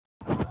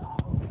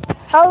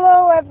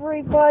Hello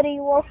everybody,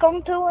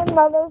 welcome to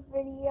another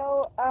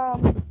video.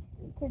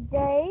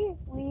 Today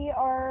we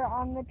are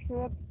on the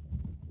trip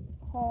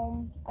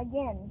home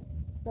again.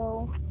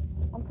 So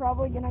I'm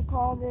probably gonna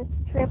call this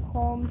trip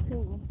home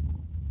too.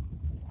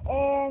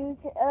 And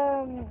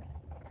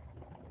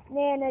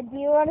Nana, do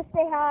you wanna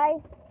say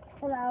hi?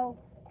 Hello.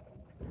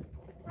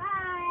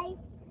 Hi.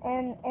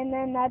 And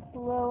then that's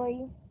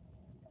Lily.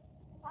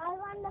 I was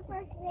on the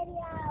first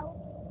video.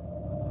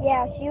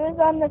 Yeah, she was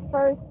on the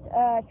first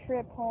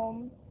trip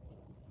home.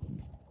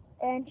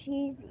 And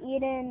she's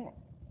eating,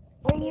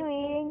 what are you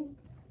eating?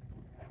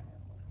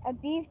 A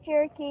beef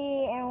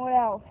jerky and what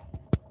else?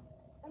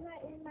 I'm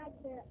not in my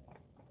trip.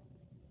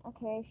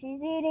 Okay, she's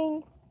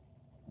eating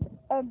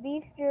a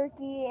beef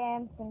jerky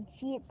and some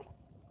chips.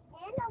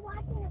 And I'm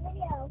watching a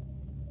video.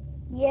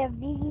 Yeah,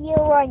 video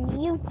on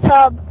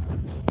YouTube.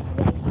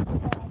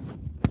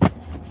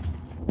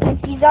 And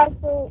she's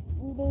also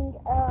eating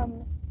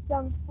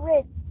some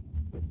Fritz.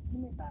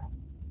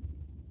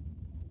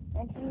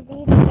 And she's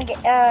eating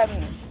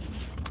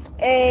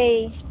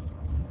a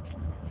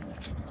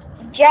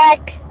Jack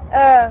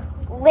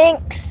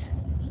Lynx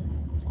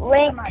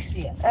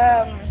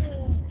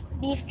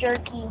beef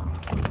jerky.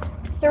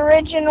 It's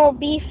original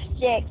beef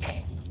stick.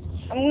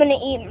 I'm gonna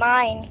eat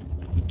mine.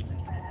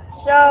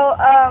 So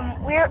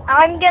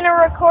I'm gonna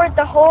record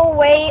the whole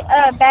way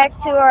back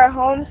to our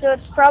home, so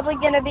it's probably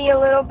gonna be a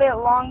little bit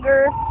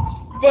longer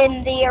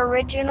than the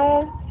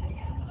original.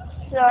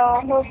 So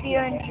hope you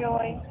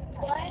enjoy.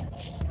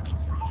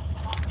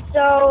 So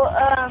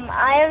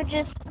I have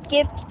just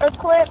skipped a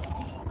clip.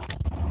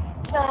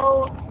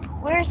 So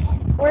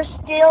we're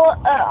still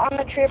on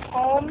the trip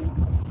home.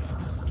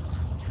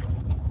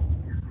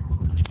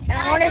 And I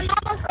want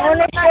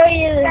to show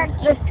you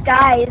the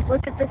skies.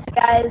 Look at the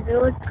skies. It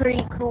looks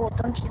pretty cool,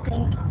 don't you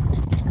think?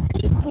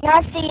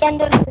 Not the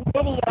end of the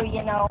video,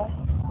 you know.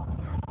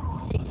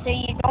 So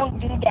you don't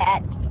do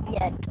that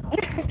yet.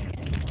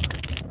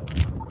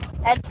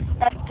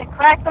 That's the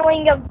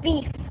crackling of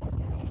beef.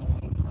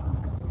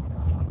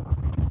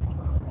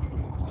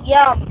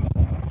 Yum.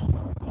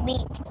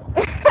 Meat.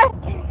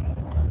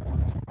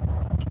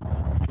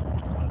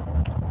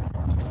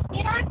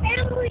 In our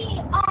family,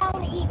 all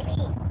eat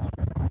meat.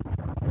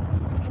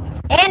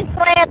 And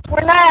plants.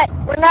 We're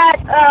not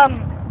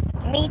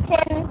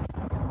meatin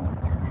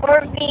or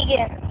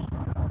vegan.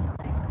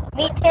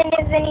 Meatin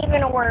isn't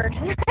even a word.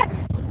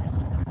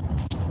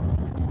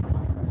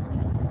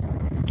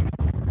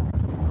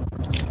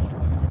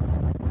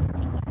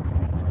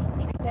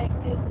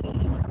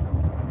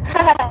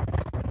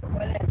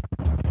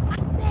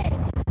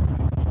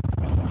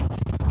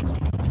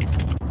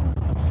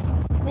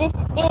 This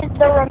is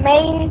the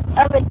remains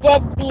of a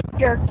dead beef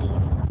jerky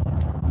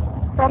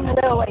from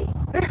Lily.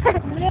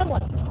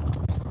 Really?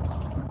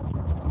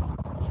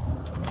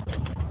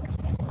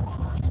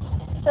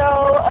 So,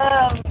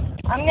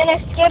 I'm gonna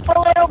skip a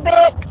little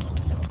bit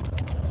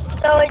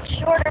so it's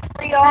shorter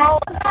for y'all.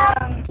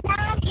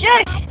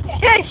 Shush.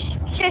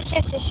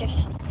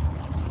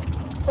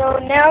 So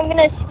now I'm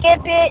gonna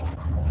skip it.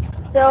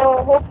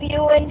 So hope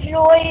you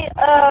enjoy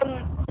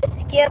the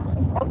skip.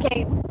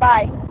 Okay,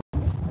 bye.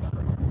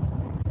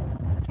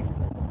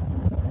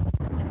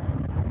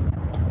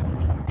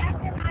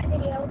 After my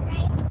video,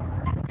 okay?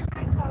 After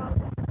my call.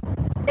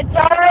 It's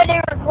already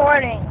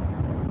recording.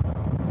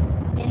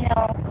 You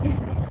know.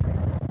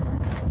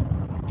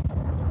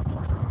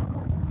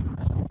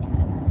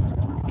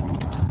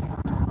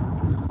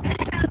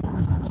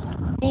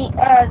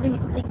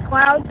 The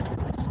clouds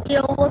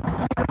still look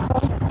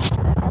beautiful.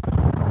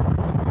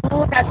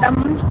 Look at them.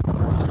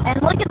 And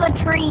look at the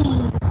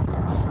trees.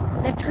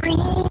 The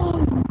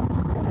trees.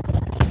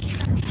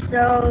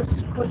 So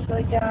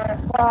quickly gonna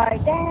fly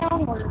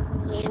downward.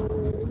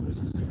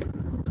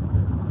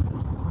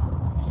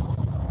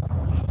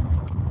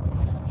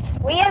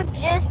 We have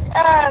just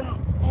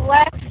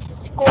left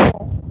school.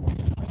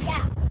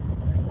 Yeah.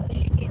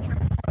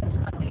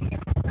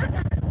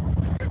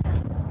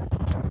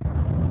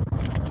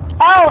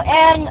 Oh,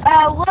 and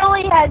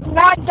Lily has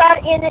not got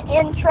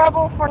in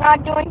trouble for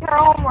not doing her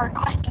homework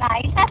last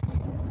night.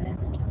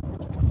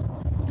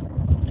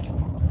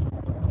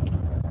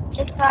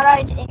 Just thought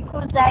I'd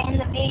include that in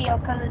the video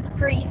because it's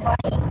pretty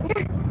funny.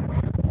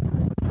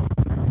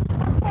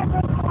 Okay,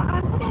 bro,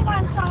 I'm putting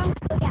on songs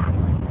for that.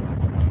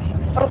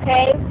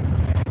 Okay.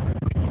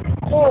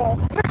 Cool.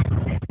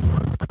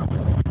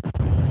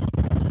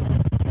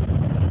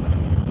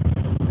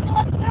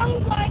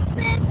 Songs like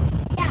this?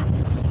 Yeah.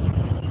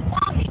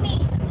 That'll be me.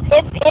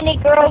 If any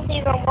girls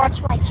even watch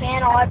my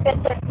channel, I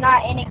bet there's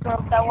not any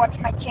girls that watch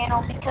my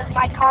channel because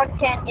my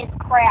content is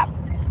crap.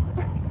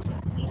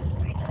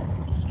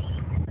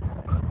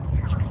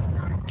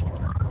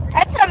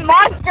 That's a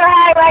monster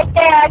high right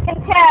there, I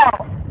can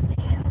tell.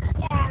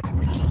 Yeah.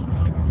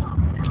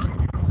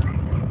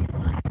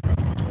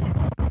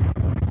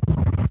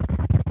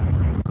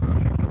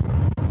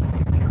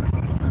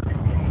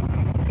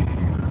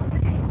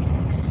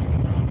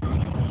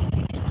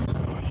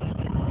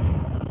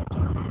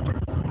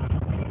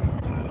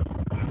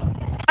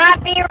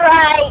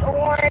 Copyright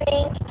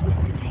warning.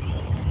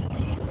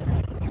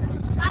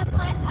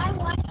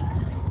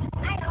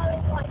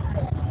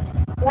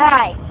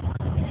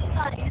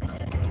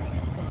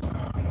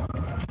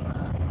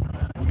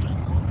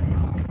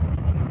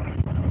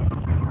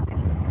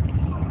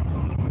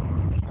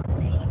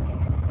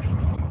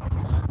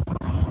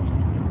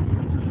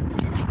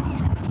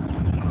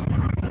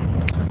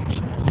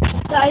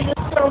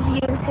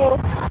 beautiful.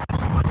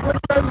 Look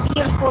at those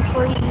beautiful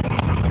trees.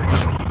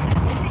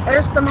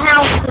 There's some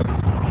houses.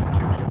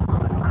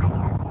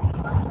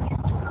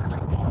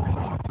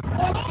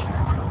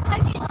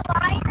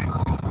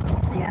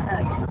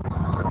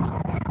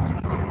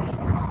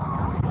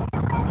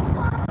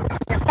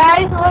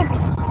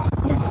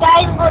 The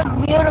skies look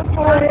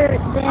beautifuler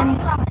than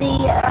the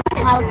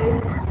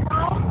houses,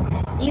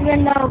 even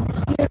though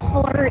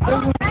beautifuler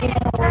isn't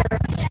the word.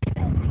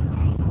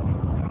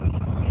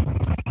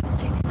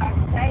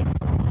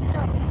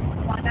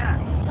 Why not?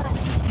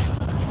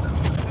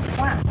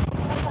 Why?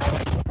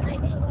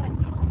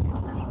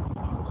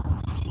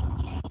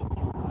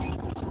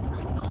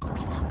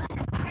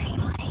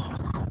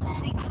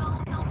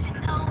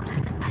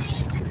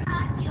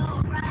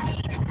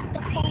 The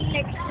phone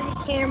next to the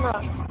camera.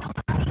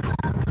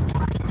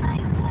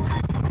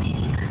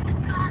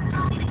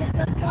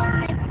 The phone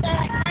next to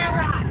the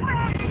camera.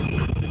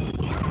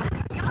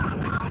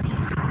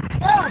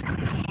 Look.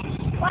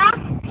 What?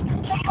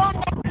 The phone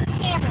next to the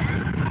camera.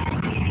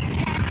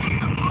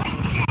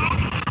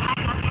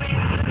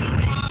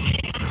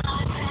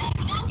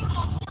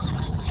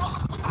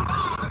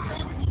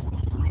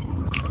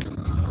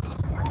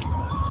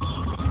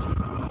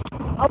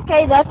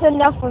 Okay, that's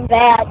enough of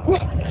that.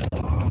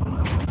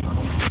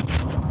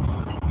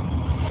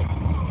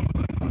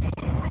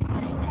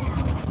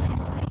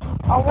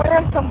 I'm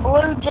wearing some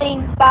blue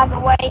jeans, by the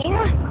way.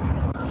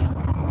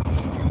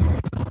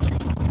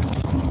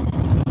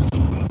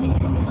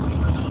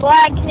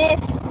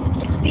 Blackness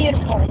is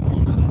beautiful.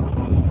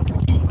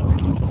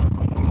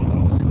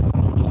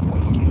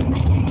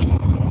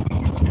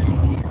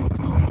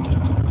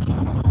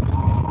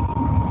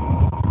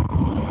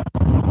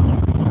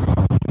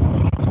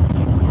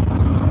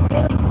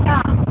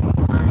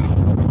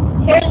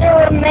 Here's the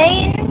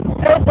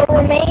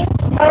remains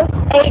of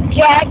a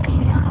Jack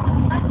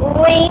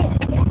Link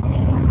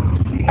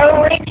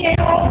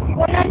original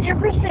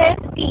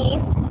 100%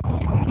 beef.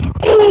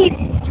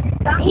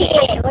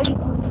 Yeah,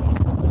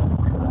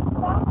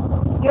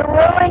 you're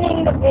ruining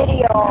the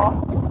video.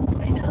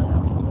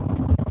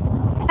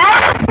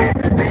 Ah!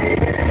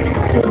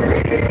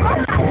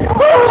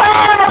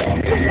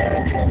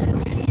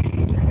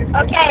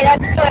 Okay,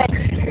 that's good.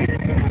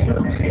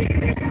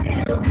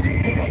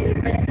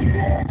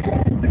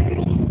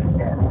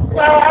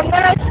 So I'm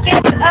gonna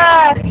skip the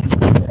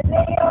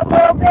video a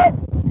little bit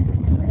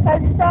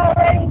because it's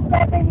already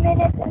 7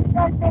 minutes and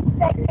something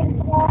seconds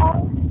long.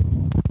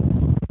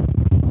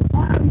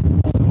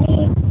 It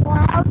needs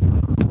loud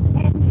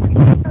and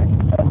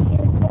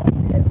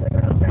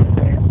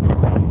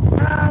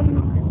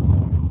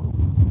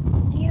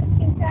you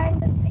can kind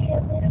of see a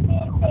little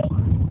bit of paint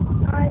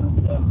on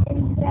it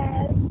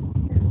inside.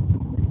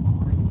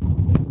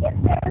 If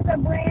there's a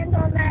brand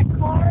on that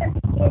car,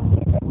 it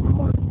is a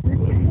Monster.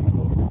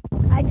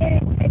 I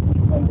didn't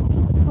technically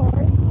see the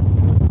car.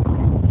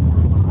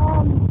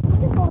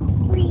 Beautiful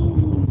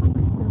trees.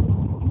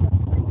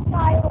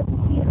 Sky looks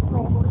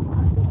beautiful.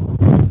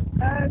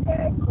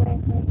 Okay, where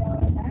we go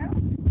now?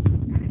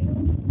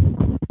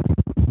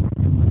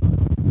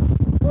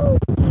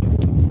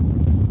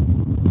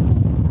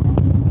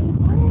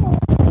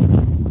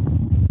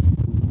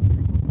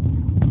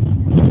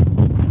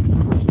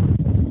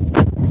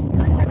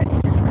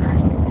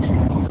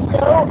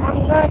 So I'm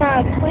gonna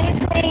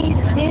quickly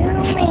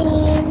zoom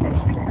in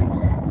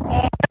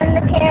and turn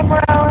the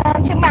camera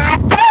around to my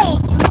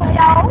face.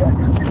 Hello?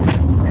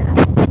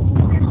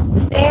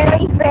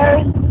 Very,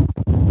 very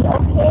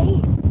okay.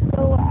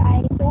 So I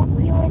hope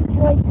you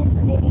enjoyed this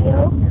video.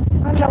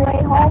 On the way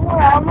home,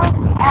 we're almost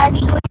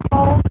actually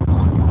home.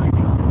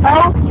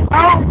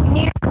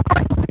 Near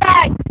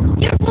Bullseye.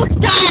 Near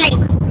Bullseye.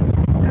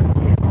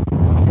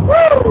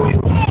 Woo!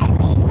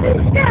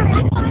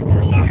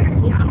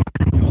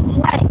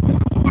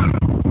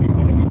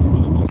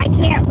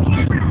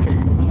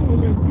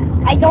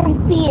 I don't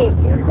see it.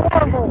 It's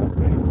horrible.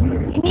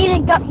 You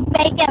need to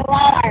make it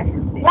louder.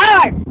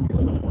 Louder!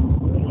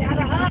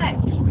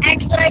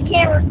 Actually, I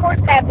can't record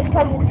that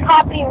because it's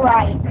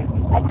copyright.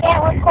 I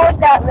can't record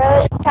that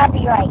though. It's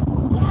copyright.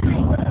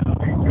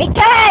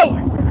 Because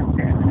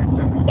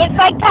if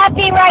I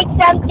copyright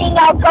something,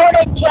 I'll go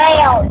to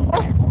jail.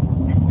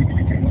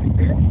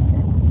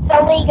 It's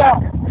illegal.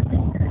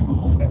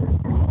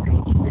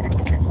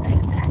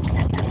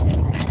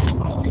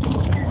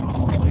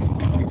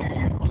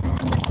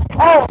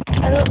 Oh,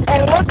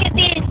 and look at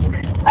these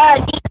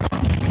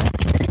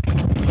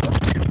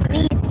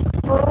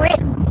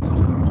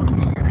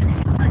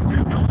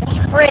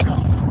Fritz.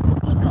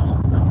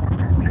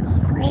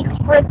 These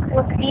Fritz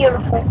look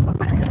beautiful.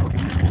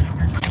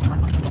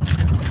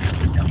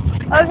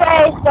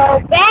 Okay, so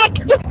back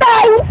to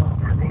face.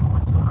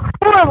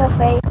 Horrible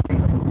face.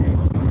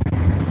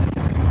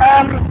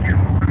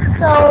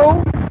 So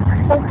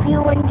hope you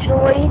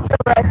enjoyed the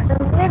rest of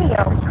the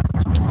video.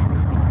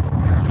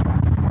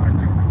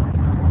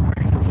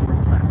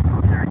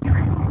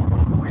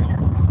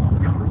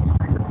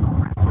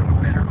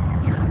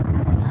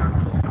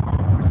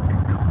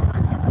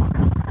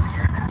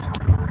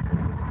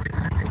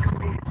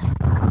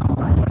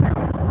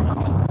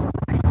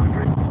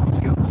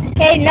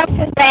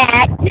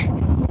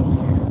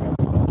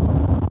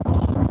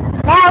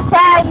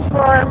 time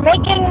for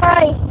making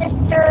my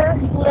sister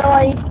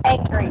Lily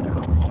angry.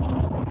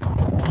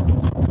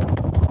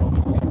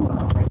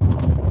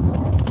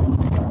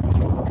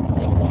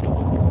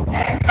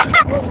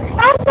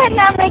 How can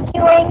I make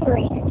you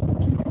angry?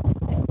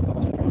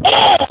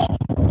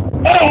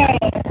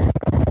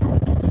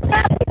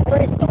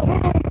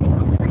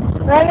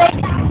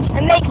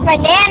 That makes my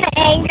Nana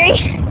angry.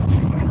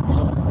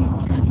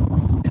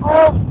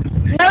 Oh,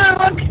 another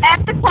look at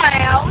the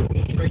cloud.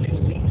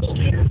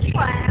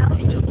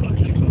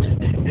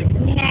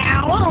 Now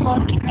we'll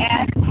look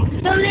at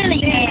the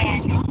lily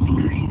hand.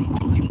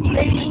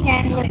 Lily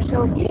hand looks so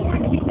good.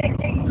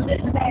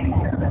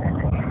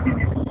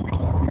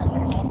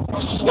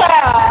 So,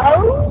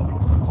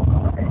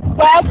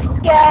 that's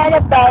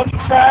gonna be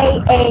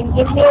in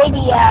the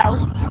video.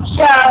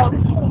 So,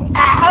 I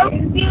hope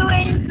you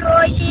enjoyed.